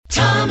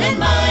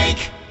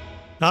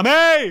Not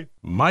me!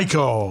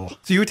 Michael.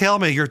 So you tell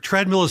me your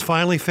treadmill is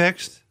finally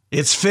fixed?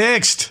 It's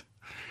fixed.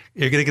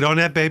 You're going to get on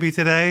that baby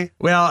today?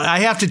 Well,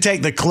 I have to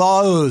take the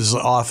clothes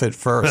off it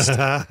first.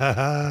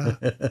 I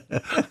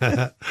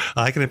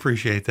can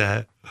appreciate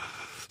that.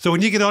 So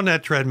when you get on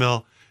that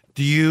treadmill,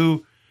 do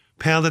you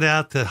pound it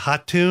out to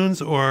hot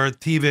tunes or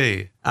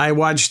TV? I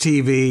watch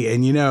TV,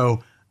 and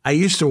I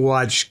used to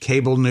watch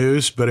cable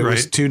news, but it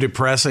was too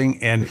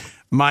depressing. And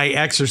my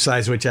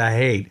exercise, which I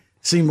hate,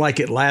 seemed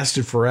like it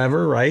lasted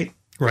forever, right?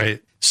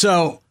 Right.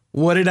 So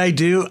what did I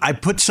do? I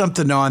put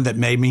something on that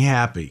made me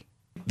happy.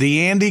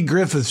 The Andy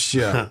Griffith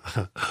Show.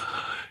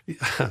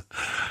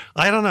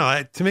 I don't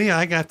know. To me,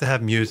 I got to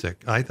have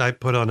music. I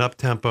put on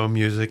up-tempo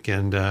music,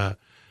 and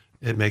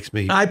it makes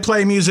me... I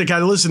play music. I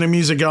listen to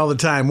music all the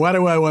time. Why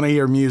do I want to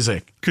hear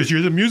music? Because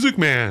you're the music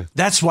man.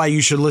 That's why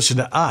you should listen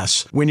to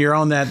us when you're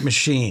on that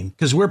machine.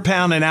 Because we're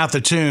pounding out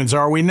the tunes,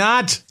 are we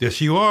not?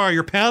 Yes, you are.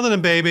 You're pounding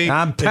them, baby.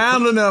 I'm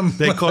pounding them.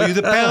 They call you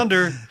the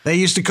pounder. They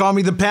used to call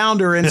me the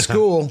pounder in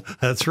school.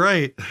 That's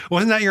right.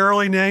 Wasn't that your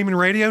early name in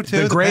radio,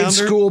 too? The grade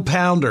pounder? School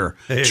pounder.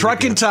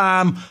 Trucking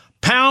time,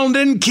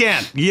 pounding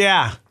Kent.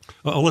 Yeah.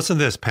 Well, listen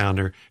to this,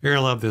 pounder. You're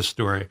going to love this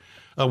story.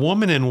 A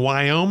woman in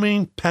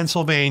Wyoming,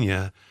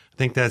 Pennsylvania... I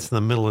think that's in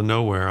the middle of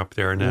nowhere up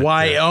there.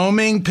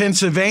 Wyoming,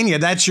 Pennsylvania.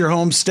 That's your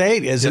home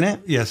state, isn't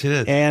it? Yes, it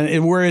is.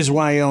 And where is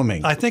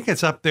Wyoming? I think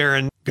it's up there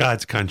in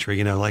God's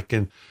country, like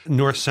in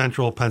north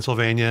central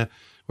Pennsylvania,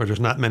 where there's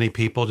not many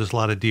people, just a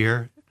lot of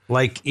deer.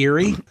 Like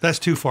Erie? That's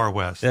too far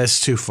west.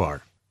 That's too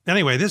far.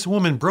 Anyway, this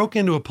woman broke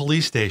into a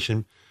police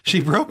station.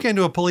 She broke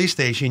into a police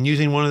station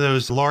using one of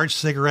those large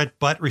cigarette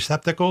butt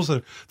receptacles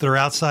that are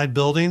outside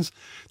buildings,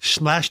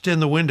 smashed in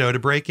the window to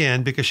break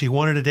in because she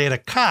wanted to date a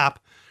cop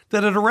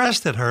that had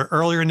arrested her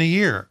earlier in the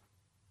year.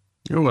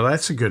 Oh, well,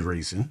 that's a good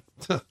reason.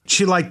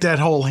 She liked that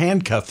whole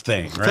handcuff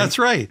thing, right? That's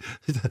right.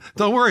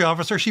 Don't worry,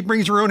 officer. She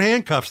brings her own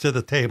handcuffs to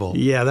the table.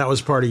 Yeah, that was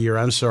part of your...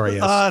 I'm sorry.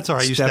 That's all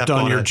right. You stepped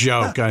on your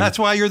joke. That's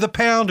why you're the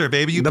pounder,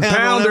 baby. You the pound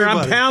pounder. on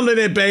I'm pounding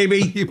it,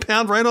 baby. You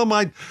pound right on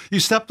my... You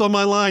stepped on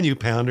my line, you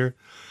pounder.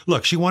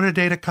 Look, she wanted to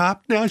date a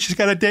cop. Now she's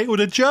got a date with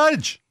a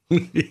judge.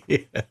 Yeah.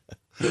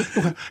 Here's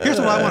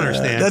what I want to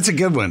understand. That's a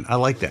good one. I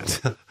like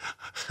that.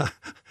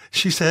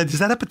 She said, "Is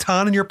that a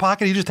baton in your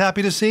pocket? Are you just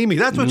happy to see me?"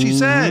 That's what she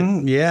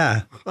said.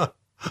 Yeah.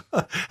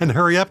 And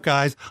hurry up,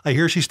 guys. I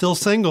hear she's still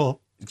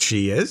single.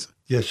 She is?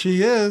 Yes,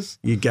 she is.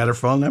 You got her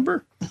phone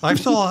number? I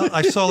saw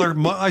her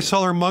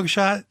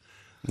mugshot.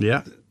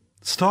 Yeah.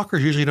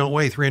 Stalkers usually don't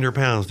weigh 300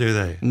 pounds, do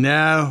they?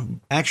 No.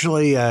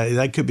 Actually,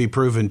 that could be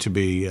proven to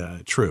be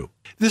true.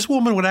 This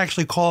woman would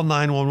actually call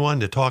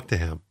 911 to talk to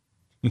him.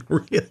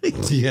 Really?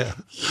 Yeah.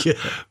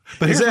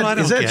 But is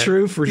that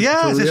true for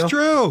Yes, for real? it's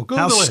true. Google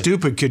How it.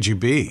 stupid could you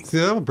be?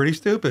 Yeah, pretty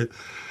stupid.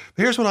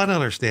 But here's what I don't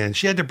understand.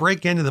 She had to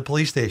break into the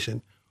police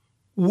station.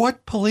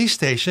 What police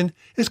station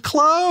is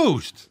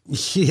closed?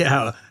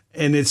 Yeah,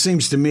 and it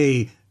seems to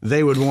me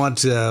they would want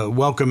to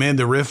welcome in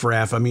the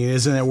riffraff. I mean,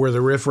 isn't that where the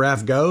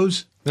riffraff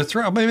goes? That's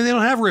right. Maybe they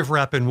don't have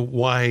riffraff in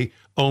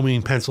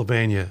Wyoming,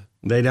 Pennsylvania.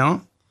 They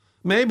don't?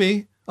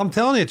 Maybe. I'm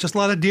telling you, it's just a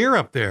lot of deer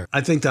up there. I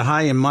think the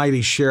high and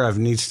mighty sheriff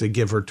needs to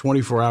give her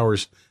 24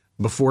 hours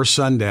before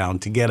sundown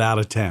to get out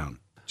of town.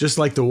 Just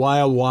like the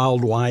wild,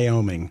 wild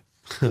Wyoming.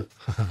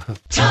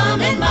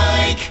 Tom and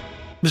Mike.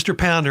 Mr.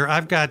 Pounder,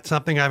 I've got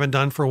something I haven't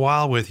done for a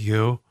while with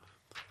you.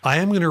 I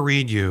am going to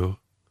read you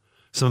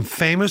some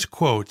famous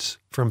quotes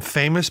from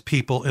famous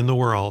people in the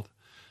world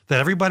that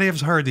everybody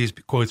has heard these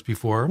quotes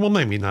before. Well,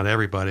 maybe not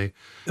everybody.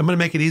 I'm going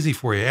to make it easy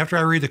for you. After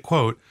I read the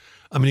quote,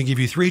 I'm going to give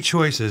you 3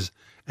 choices,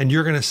 and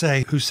you're going to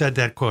say who said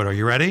that quote. Are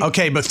you ready?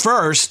 Okay, but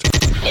first...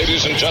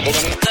 Ladies and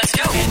gentlemen, Let's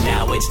go. And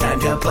now it's time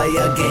to play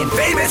a game.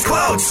 Famous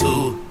quotes.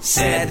 Who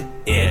said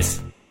it?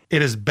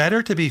 It is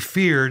better to be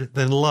feared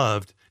than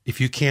loved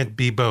if you can't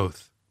be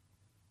both.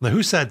 Now,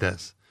 who said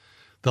this?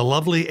 The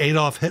lovely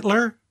Adolf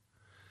Hitler?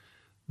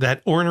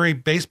 That ornery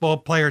baseball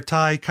player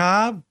Ty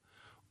Cobb?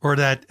 Or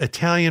that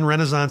Italian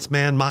Renaissance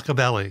man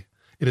Machiavelli?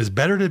 It is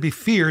better to be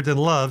feared than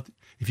loved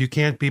if you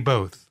can't be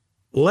both.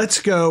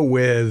 Let's go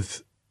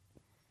with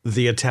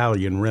the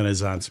Italian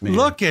Renaissance man.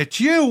 Look at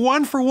you,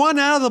 1 for 1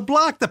 out of the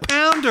block, the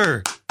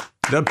pounder.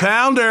 The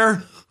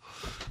pounder.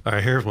 All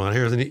right, here's one.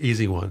 Here's an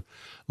easy one.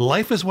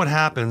 Life is what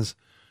happens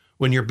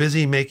when you're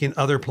busy making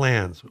other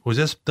plans. Was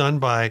this done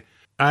by...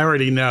 I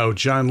already know,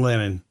 John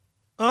Lennon.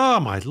 Oh,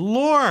 my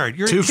Lord.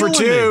 You're 2 for killing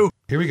 2. me.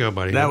 Here we go,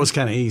 buddy. That was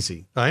kind of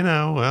easy. I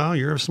know. Well,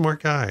 you're a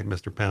smart guy,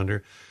 Mr.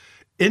 Pounder.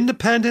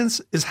 Independence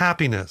is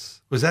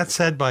happiness. Was that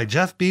said by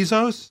Jeff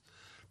Bezos,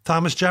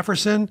 Thomas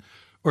Jefferson,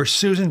 or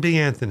Susan B.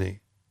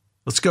 Anthony?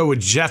 Let's go with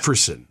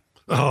Jefferson.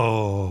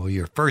 Oh,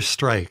 your first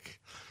strike.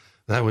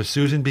 That was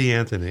Susan B.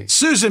 Anthony.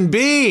 Susan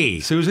B.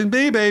 Susan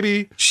B.,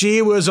 baby.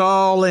 She was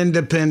all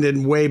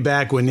independent way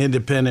back when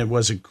independent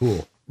wasn't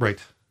cool. Right.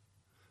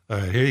 All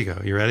right, here you go.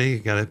 You ready? You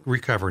got to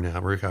recover now.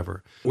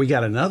 Recover. We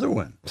got another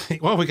one.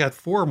 Well, we got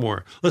 4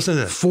 more. Listen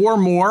to this. 4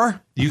 more?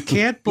 You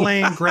can't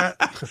blame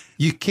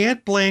you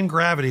can't blame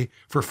gravity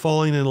for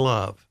falling in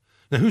love.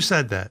 Now, who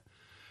said that?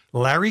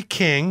 Larry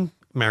King,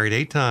 married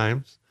 8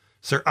 times,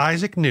 Sir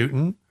Isaac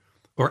Newton,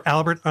 or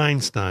Albert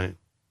Einstein?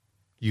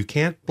 You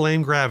can't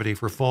blame gravity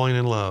for falling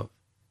in love.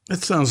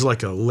 That sounds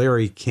like a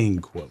Larry King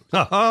quote.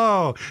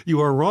 Oh,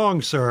 you are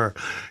wrong, sir.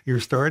 You're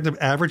starting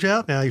to average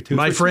out now. You're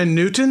My friend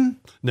Newton?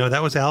 No,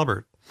 that was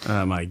Albert.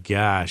 Oh, my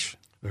gosh.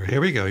 All right, here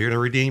we go. You're going to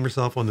redeem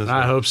yourself on this I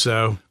one. hope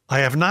so. I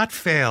have not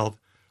failed.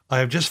 I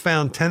have just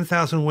found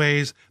 10,000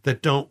 ways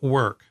that don't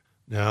work.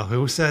 Now,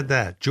 who said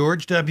that?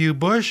 George W.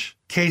 Bush,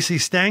 Casey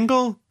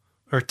Stengel,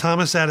 or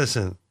Thomas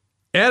Edison?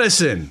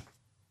 Edison.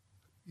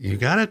 You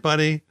got it,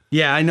 buddy.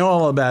 Yeah, I know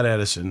all about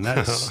Edison.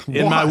 That's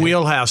in my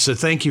wheelhouse, so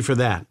thank you for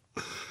that.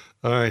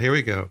 All right, here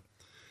we go.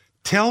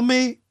 Tell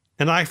me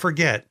and I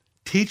forget.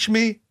 Teach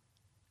me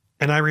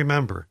and I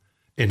remember.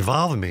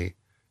 Involve me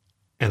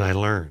and I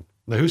learn.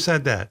 Now, who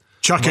said that?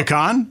 Chaka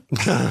Khan?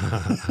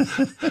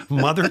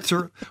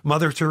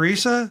 Mother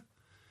Teresa,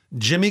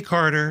 Jimmy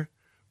Carter,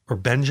 or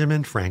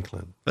Benjamin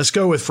Franklin? Let's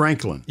go with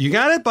Franklin. You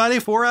got it, buddy.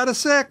 4 out of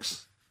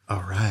 6.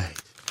 All right.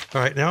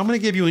 All right, now I'm going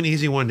to give you an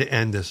easy one to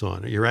end this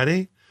on. Are you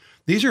ready?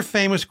 These are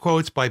famous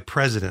quotes by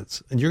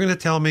presidents, and you're going to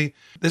tell me,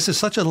 this is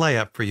such a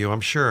layup for you,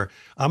 I'm sure.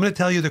 I'm going to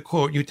tell you the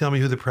quote, you tell me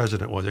who the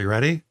president was. Are you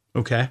ready?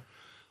 Okay.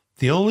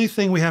 The only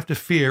thing we have to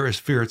fear is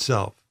fear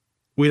itself.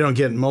 We don't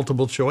get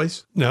multiple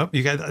choice? No,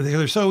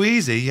 they're so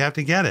easy, you have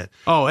to get it.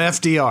 Oh,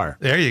 FDR.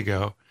 There you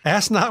go.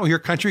 Ask not what your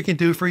country can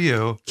do for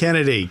you.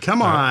 Kennedy,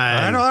 come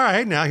on. All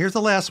right, now here's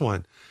the last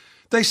one.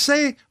 They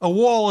say a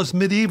wall is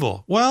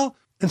medieval. Well,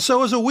 and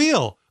so is a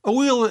wheel. A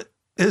wheel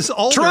is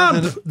older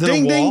Trump! than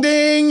Ding, a wall.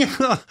 ding, ding.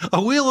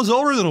 A wheel is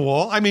older than a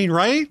wall. I mean,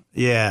 right?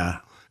 Yeah.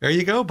 There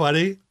you go,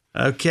 buddy.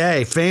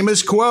 Okay,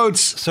 famous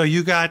quotes. So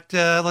you got,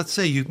 let's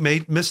see, you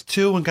missed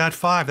 2 and got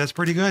 5. That's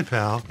pretty good,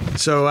 pal.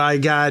 So I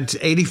got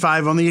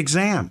 85 on the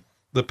exam.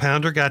 The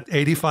pounder got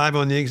 85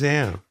 on the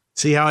exam.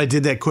 See how I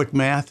did that quick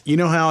math? You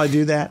know how I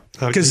do that?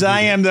 How Because can you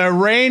I do am the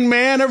Rain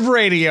Man of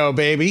radio,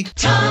 baby.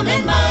 Tom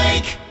and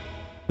Mike.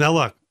 Now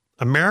look,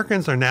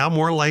 Americans are now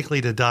more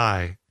likely to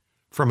die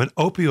from an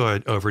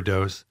opioid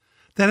overdose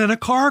than in a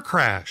car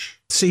crash.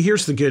 See,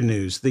 here's the good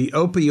news. The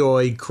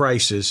opioid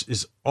crisis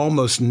is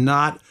almost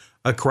not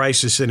a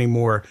crisis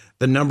anymore.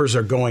 The numbers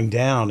are going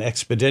down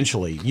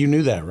exponentially. You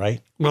knew that,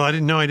 right? Well, I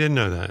didn't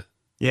know that.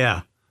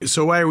 Yeah.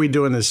 So why are we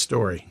doing this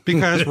story?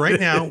 Because right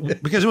now,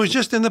 because it was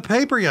just in the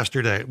paper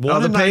yesterday.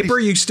 The paper?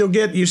 You still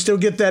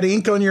get that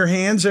ink on your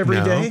hands every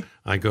day?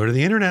 I go to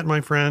the internet,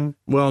 my friend.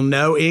 Well,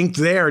 no ink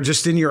there,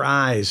 just in your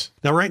eyes.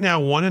 Now, right now,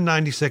 1 in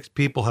 96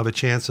 people have a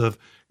chance of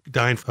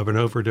dying of an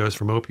overdose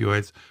from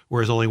opioids,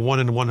 whereas only 1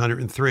 in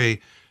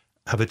 103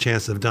 have a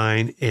chance of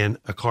dying in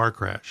a car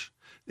crash.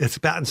 It's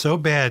gotten so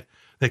bad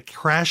that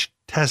crash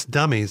test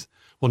dummies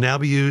will now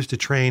be used to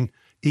train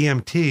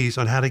EMTs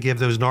on how to give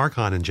those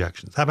Narcan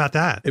injections. How about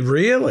that?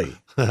 Really?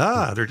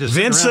 They're just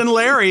Vince and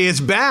Larry is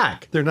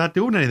back. They're not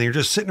doing anything. They're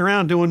just sitting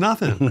around doing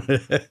nothing.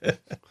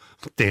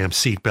 Damn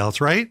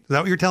seatbelts, right? Is that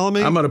what you're telling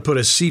me? I'm going to put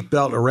a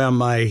seatbelt around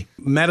my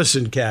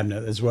medicine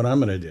cabinet. That's what I'm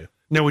going to do.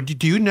 Now,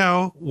 do you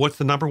know what's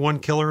the number 1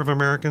 killer of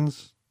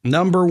Americans?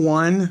 Number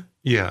 1,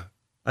 Yeah.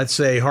 I'd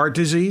say heart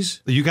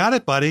disease. You got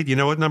it, buddy. Do you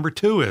know what number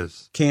 2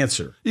 is?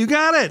 Cancer. You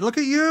got it. Look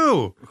at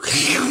you.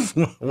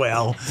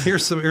 Well,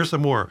 Here's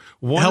some more.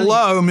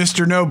 hello,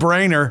 Mr.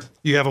 No-Brainer.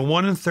 You have a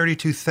 1 in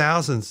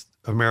 32,000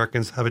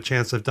 Americans have a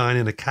chance of dying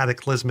in a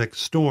cataclysmic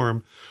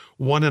storm.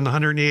 1 in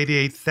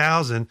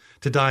 188,000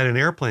 to die in an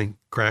airplane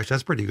crash.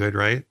 That's pretty good,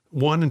 right?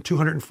 1 in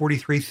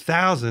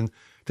 243,000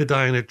 to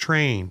die in a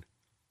train.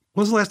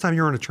 When was the last time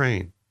you were on a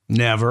train?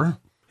 Never.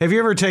 Have you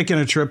ever taken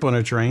a trip on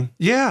a train?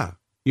 Yeah,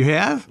 You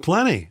have?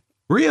 plenty.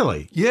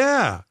 Really?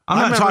 Yeah.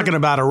 I'm not talking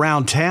about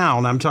around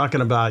town. I'm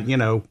talking about,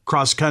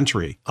 cross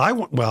country. I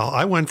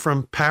went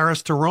from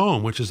Paris to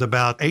Rome, which is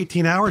about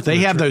 18 hours. They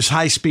have those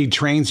high-speed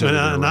trains over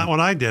there. Not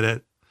when I did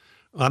it.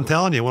 I'm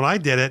telling you, when I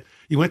did it,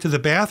 you went to the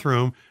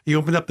bathroom, you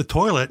opened up the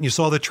toilet, and you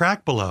saw the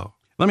track below.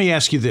 Let me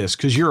ask you this,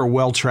 because you're a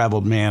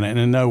well-traveled man, and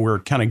I know we're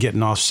kind of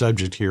getting off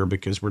subject here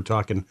because we're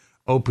talking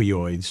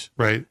opioids.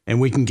 Right.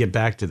 And we can get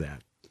back to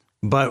that.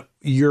 But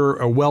you're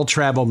a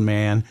well-traveled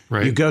man.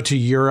 Right. You go to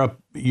Europe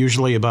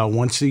usually about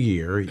once a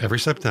year. Every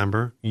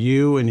September.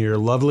 You and your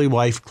lovely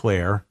wife,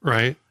 Claire.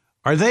 Right.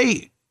 Are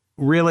they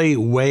really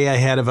way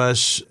ahead of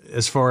us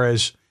as far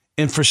as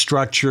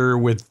infrastructure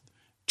with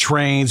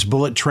trains,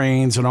 bullet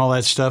trains, and all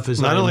that stuff?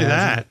 Not only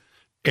that,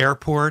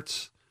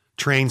 airports,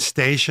 train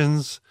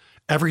stations,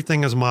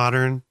 everything is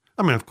modern.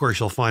 I mean, of course,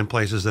 you'll find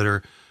places that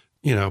are,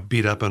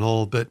 beat up and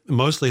old, but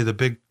mostly the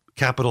big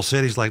capital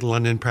cities like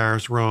London,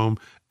 Paris, Rome,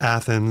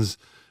 Athens,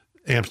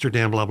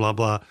 Amsterdam, blah, blah,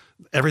 blah.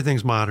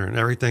 Everything's modern.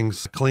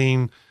 Everything's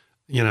clean.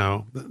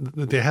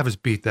 They have us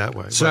beat that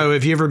way. So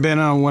have you ever been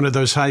on one of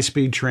those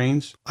high-speed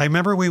trains? I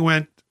remember we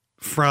went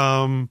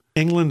from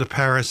England to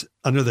Paris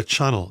under the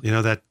Channel,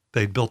 that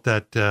they built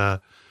that.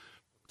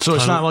 So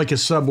it's not like a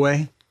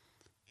subway?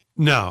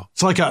 No.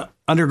 It's like a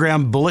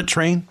underground bullet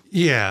train?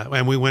 Yeah.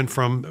 And we went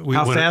from.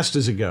 How fast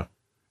does it go?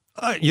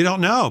 You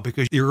don't know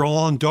because you're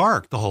all in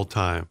dark the whole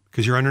time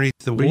because you're underneath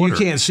the But water. you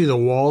can't see the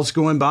walls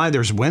going by.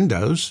 There's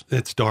windows.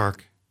 It's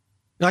dark.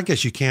 I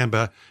guess you can,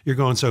 but you're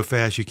going so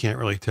fast you can't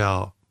really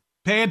tell.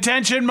 Pay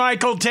attention,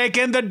 Michael. Take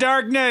in the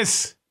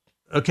darkness.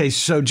 Okay,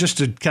 so just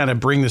to kind of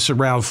bring this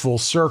around full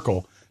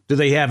circle, do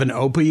they have an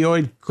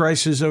opioid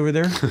crisis over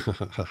there?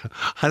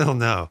 I don't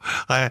know.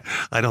 I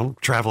don't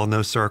travel in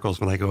those circles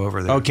when I go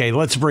over there. Okay,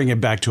 let's bring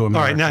it back to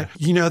America. All right,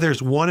 now,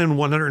 there's 1 in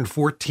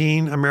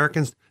 114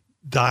 Americans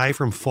die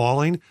from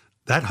falling.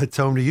 That hits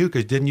home to you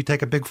because didn't you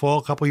take a big fall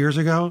a couple years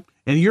ago?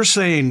 And you're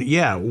saying,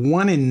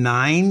 1 in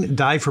 9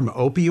 die from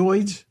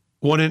opioids?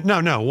 1 in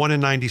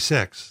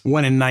 96.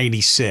 1 in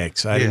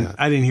 96. I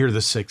didn't hear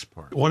the 6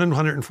 part. 1 in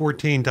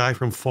 114 die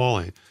from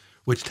falling,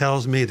 which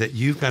tells me that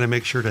you've got to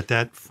make sure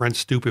that French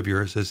stoop of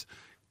yours is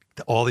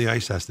all the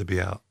ice has to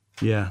be out.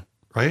 Yeah.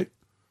 Right?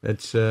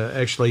 That's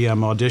actually,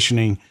 I'm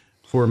auditioning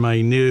for my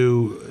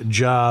new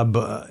job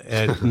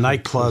at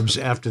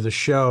nightclubs after the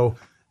show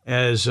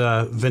as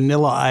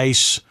Vanilla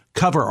Ice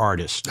cover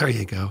artist. There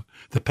you go.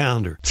 The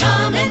Pounder.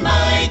 Tom and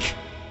Mike.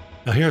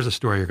 Now, here's a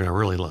story you're going to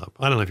really love.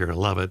 I don't know if you're going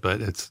to love it, but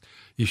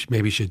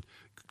maybe you should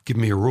give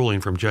me a ruling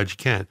from Judge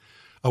Kent.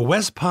 A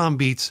West Palm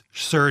Beach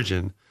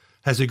surgeon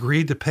has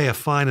agreed to pay a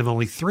fine of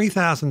only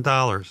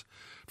 $3,000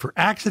 for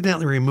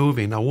accidentally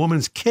removing a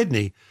woman's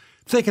kidney,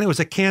 thinking it was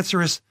a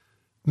cancerous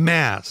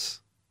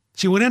mass.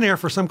 She went in there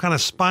for some kind of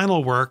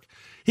spinal work.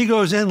 He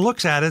goes in,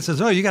 looks at it, and says,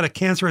 "Oh, you got a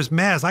cancerous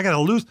mass. I got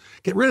to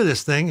get rid of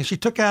this thing." And she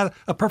took out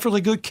a perfectly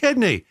good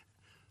kidney.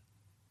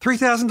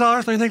 $3,000?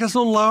 Don't you think that's a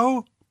little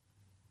low?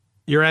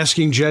 You're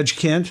asking Judge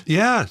Kent?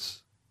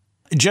 Yes.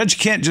 Judge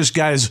Kent just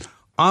got his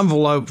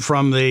envelope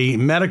from the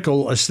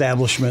medical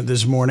establishment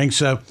this morning,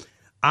 so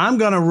I'm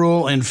going to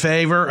rule in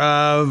favor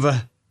of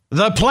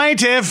the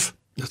plaintiff.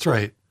 That's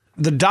right.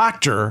 The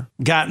doctor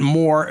got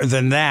more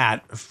than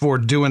that for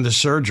doing the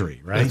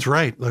surgery, right? That's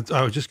right.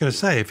 I was just going to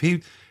say, if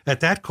he,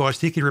 at that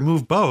cost, he could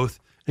remove both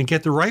and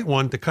get the right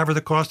one to cover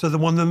the cost of the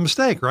one, the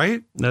mistake,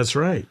 right? That's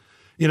right.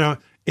 You know,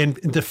 in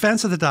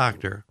defense of the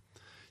doctor,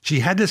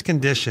 she had this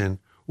condition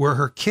where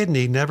her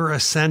kidney never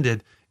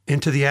ascended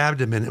into the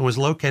abdomen and was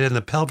located in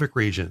the pelvic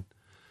region,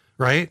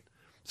 right?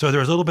 So there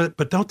was a little bit,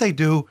 but don't they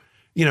do,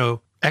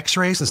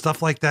 x-rays and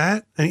stuff like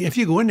that? And if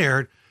you go in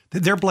there,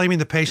 they're blaming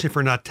the patient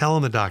for not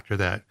telling the doctor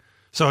that.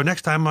 So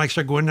next time I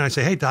start going in and I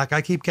say, "Hey, doc,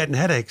 I keep getting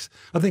headaches.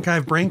 I think I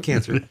have brain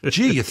cancer."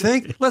 "Gee, you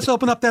think? Let's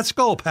open up that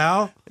skull,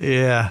 pal."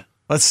 Yeah.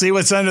 Let's see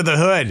what's under the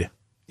hood.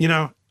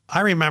 I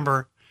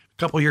remember a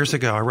couple years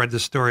ago, I read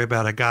this story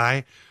about a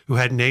guy who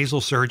had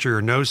nasal surgery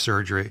or nose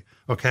surgery,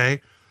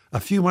 okay? A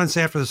few months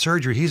after the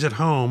surgery, he's at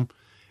home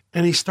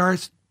and he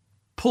starts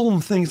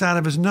pulling things out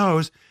of his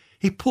nose.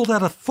 He pulled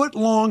out a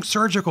foot-long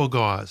surgical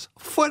gauze.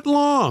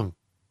 Foot-long.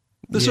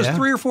 This was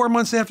 3 or 4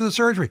 months after the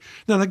surgery.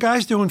 Now, the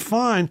guy's doing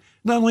fine.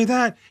 Not only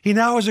that, he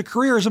now has a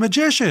career as a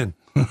magician.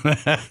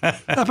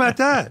 How about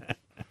that?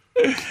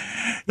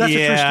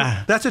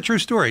 That's a true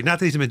story. Not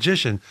that he's a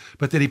magician,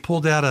 but that he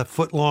pulled out a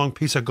foot-long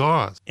piece of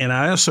gauze. And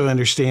I also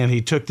understand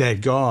he took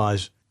that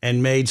gauze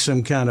and made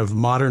some kind of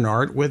modern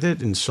art with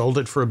it and sold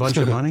it for a bunch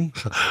of money.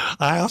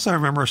 I also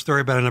remember a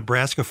story about a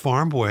Nebraska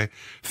farm boy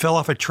fell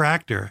off a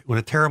tractor in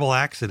a terrible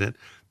accident,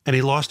 and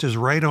he lost his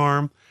right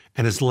arm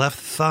and his left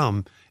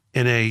thumb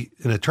in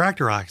a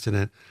tractor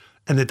accident.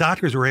 And the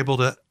doctors were able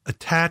to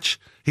attach.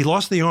 He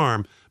lost the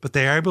arm, but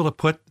they are able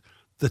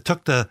to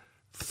took the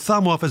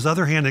thumb off his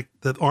other hand.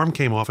 The arm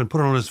came off and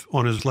put it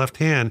on his left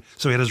hand.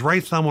 So he had his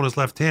right thumb on his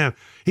left hand.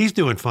 He's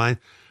doing fine,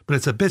 but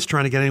it's a bitch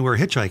trying to get anywhere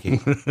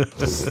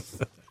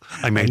hitchhiking.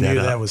 I knew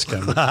that was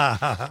coming.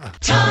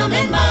 Tom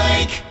and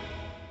Mike.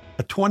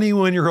 A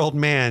 21-year-old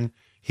man,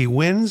 he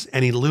wins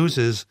and he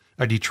loses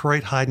a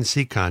Detroit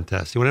hide-and-seek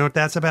contest. You want to know what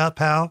that's about,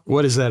 pal?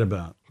 What is that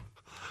about?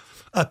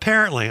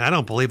 Apparently, I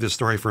don't believe this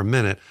story for a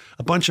minute,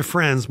 a bunch of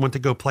friends went to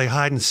go play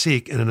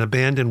hide-and-seek in an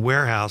abandoned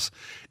warehouse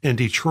in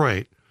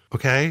Detroit,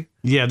 okay?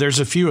 Yeah, there's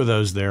a few of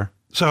those there.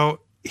 So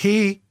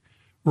he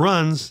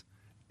runs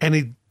and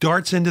he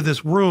darts into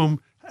this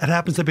room. It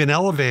happens to be an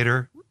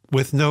elevator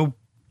with no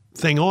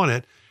thing on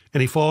it, and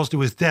he falls to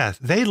his death.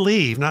 They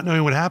leave, not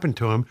knowing what happened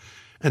to him,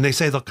 and they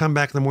say they'll come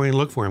back in the morning and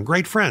look for him.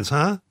 Great friends,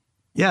 huh?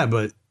 Yeah,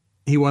 but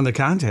he won the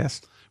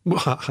contest.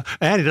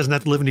 And he doesn't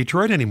have to live in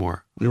Detroit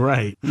anymore.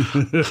 Right.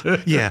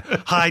 Yeah,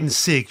 hide and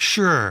seek,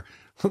 sure.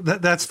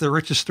 That's the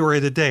richest story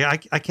of the day. I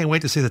can't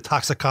wait to see the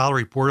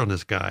toxicology report on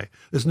this guy.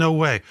 There's no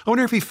way. I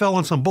wonder if he fell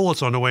on some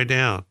bullets on the way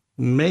down.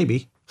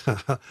 Maybe.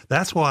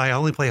 That's why I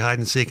only play hide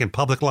and seek in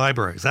public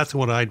libraries. That's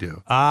what I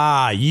do.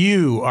 Ah,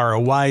 you are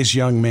a wise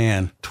young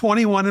man.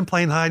 21 and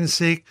playing hide and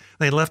seek.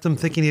 They left him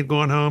thinking he'd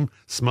gone home.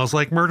 Smells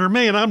like murder to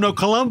me, and I'm no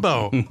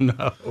Columbo.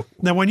 No.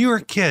 Now, when you were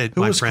a kid,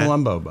 Who my was friend,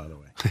 Columbo, by the way?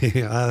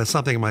 That's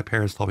something my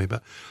parents told me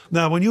about.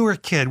 Now, when you were a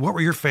kid, what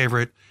were your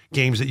favorite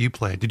games that you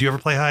played? Did you ever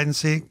play hide and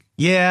seek?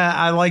 Yeah,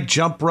 I like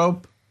jump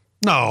rope.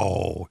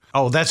 No.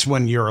 Oh, that's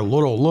when you're a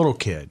little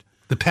kid.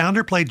 The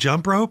Pounder played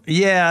jump rope?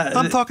 Yeah.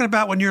 I'm talking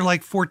about when you're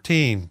like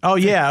 14. Oh,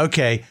 yeah.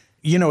 Okay.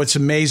 It's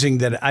amazing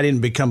that I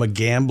didn't become a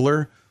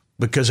gambler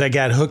because I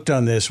got hooked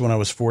on this when I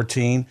was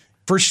 14.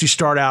 First, you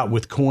start out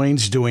with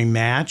coins doing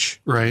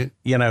match. Right.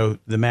 The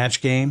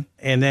match game.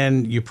 And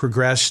then you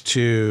progress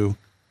to,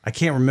 I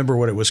can't remember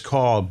what it was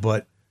called,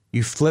 but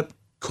you flip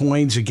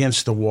coins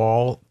against the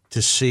wall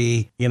to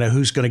see,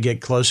 who's going to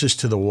get closest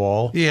to the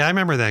wall. Yeah, I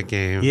remember that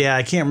game. Yeah,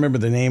 I can't remember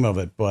the name of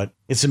it, but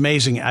it's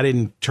amazing. I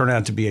didn't turn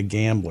out to be a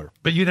gambler.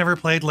 But you never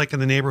played like in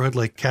the neighborhood,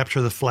 like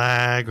Capture the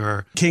Flag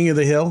or King of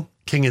the Hill?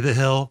 King of the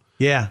Hill?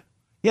 Yeah.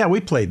 Yeah, we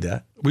played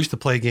that. We used to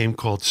play a game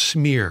called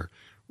Smear,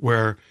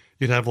 where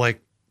you'd have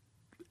like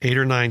 8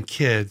 or 9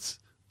 kids,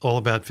 all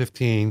about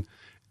 15,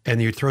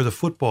 and you'd throw the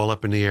football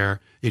up in the air,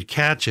 you'd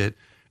catch it,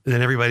 and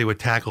then everybody would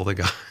tackle the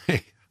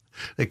guy.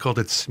 They called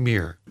it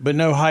Smear. But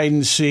no hide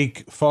and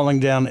seek falling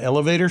down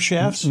elevator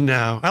shafts?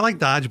 No. I like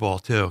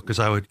dodgeball, too, because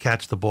I would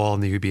catch the ball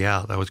and then you'd be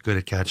out. I was good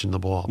at catching the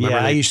ball. Remember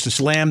I used to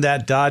slam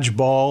that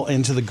dodgeball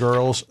into the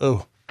girls.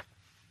 Oh,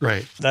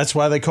 right. That's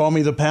why they call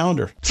me the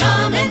Pounder.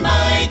 Tom and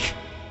Mike.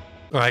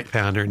 All right,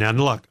 Pounder. Now,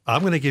 look,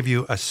 I'm going to give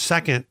you a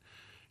second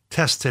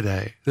test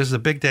today. This is a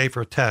big day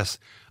for a test.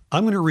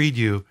 I'm going to read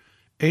you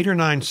 8 or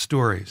 9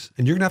 stories,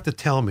 and you're going to have to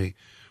tell me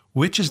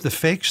which is the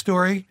fake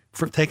story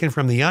taken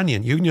from The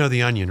Onion. You know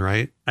The Onion,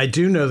 right? I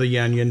do know The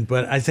Onion,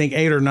 but I think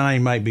 8 or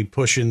 9 might be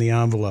pushing the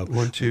envelope.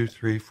 1, 2,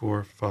 3,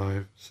 4,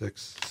 5,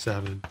 6,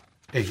 7,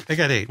 8. I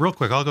got 8. Real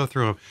quick, I'll go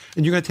through them.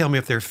 And you're going to tell me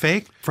if they're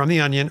fake from The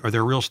Onion or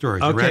they're real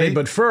stories. You Okay, ready?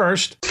 but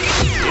first,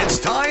 It's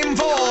time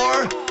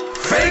for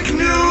Fake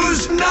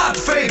News, Not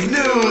Fake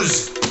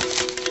News.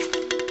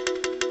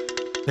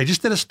 They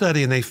just did a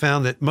study and they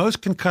found that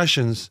most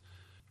concussions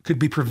could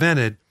be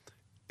prevented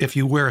if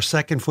you wear a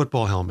second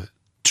football helmet.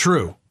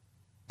 true.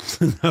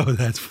 No,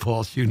 that's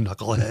false, you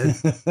knucklehead.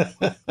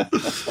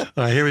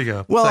 All right, here we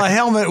go. Well, a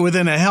helmet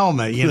within a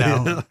helmet,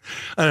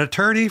 An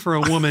attorney for a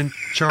woman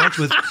charged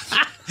with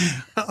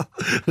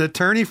an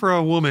attorney for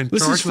a woman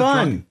This charged is with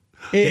fun.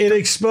 It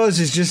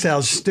exposes just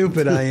how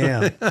stupid I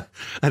am.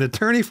 An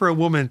attorney for a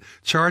woman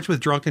charged with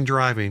drunken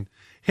driving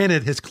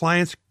hinted his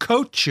client's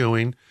coat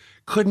chewing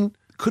could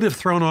have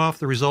thrown off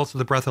the results of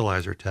the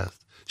breathalyzer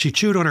test. She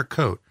chewed on her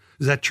coat.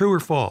 Is that true or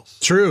false?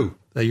 True.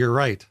 You're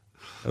right.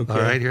 Okay. All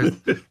right, here's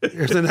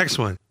the next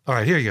one. All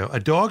right, here you go. A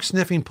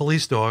dog-sniffing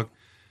police dog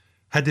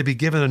had to be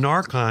given a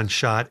Narcan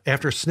shot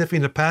after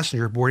sniffing a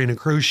passenger boarding a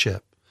cruise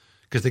ship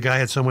because the guy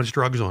had so much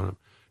drugs on him.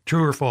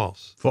 True or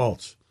false?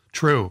 False.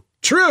 True.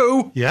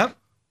 True? Yep.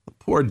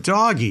 Poor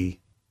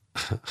doggy.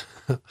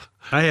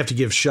 I have to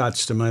give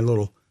shots to my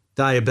little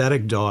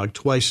diabetic dog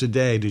twice a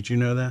day. Did you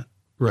know that?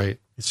 Right.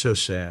 It's so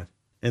sad.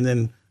 And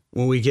then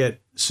when we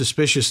get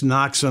suspicious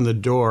knocks on the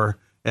door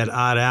at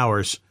odd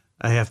hours,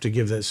 I have to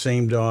give that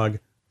same dog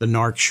the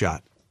narc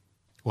shot.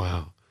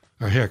 Wow.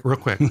 All right, here, real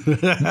quick.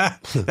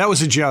 That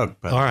was a joke.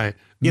 But All right.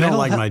 You don't Mental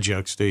like he- my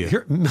jokes, do you?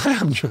 Here,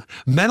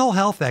 mental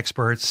health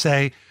experts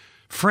say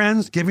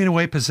friends giving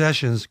away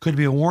possessions could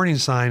be a warning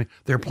sign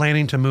they're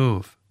planning to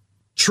move.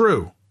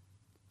 True.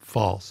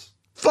 False.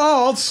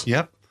 False.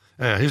 Yep.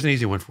 Here's an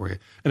easy one for you.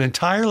 An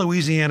entire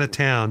Louisiana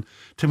town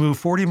to move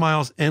 40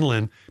 miles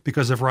inland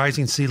because of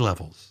rising sea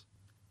levels.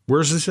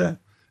 Where's this at?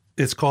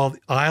 It's called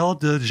Isle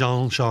de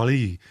Jean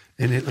Charlie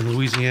in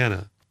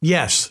Louisiana.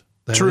 Yes.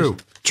 That True.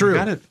 is- True. You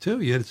got it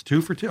too. Yeah, it's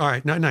 2 for 2. All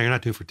right. No, you're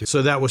not 2 for 2.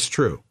 So that was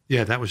true.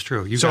 Yeah, that was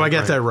true. You So I it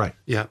got that right.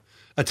 Yeah.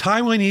 A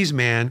Taiwanese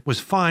man was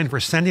fined for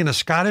sending a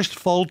Scottish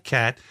fold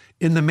cat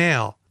in the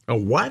mail. A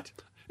what?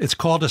 It's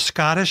called a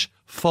Scottish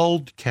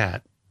fold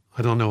cat.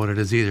 I don't know what it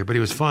is either, but he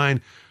was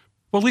fined.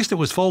 Well, at least it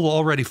was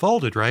already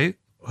folded, right?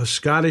 A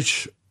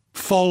Scottish.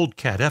 Fold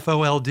cat,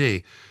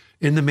 F-O-L-D,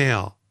 in the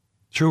mail.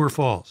 True or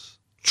false?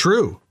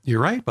 True.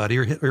 You're right, buddy.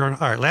 You're on.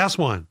 All right, last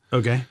one.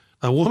 Okay.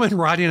 A woman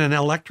riding an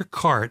electric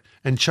cart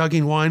and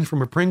chugging wine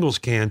from a Pringles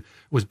can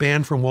was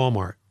banned from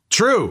Walmart.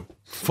 True.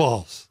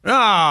 False.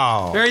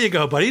 Oh, There you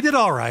go, buddy. You did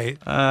all right.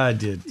 I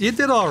did. You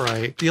did all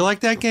right. Do you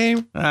like that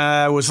game?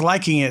 I was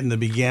liking it in the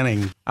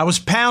beginning. I was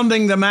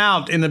pounding them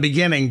out in the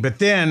beginning, but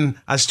then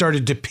I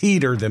started to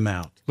peter them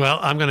out. Well,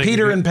 I'm going to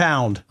Peter and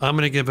pound. I'm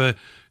going to give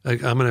I'm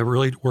going to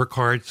really work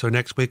hard. So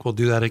next week we'll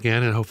do that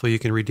again, and hopefully you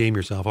can redeem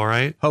yourself. All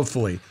right.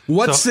 Hopefully.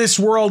 What's this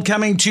world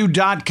coming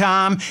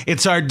to.com?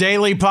 It's our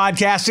daily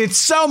podcast. It's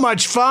so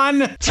much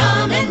fun.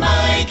 Tom and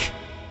Mike.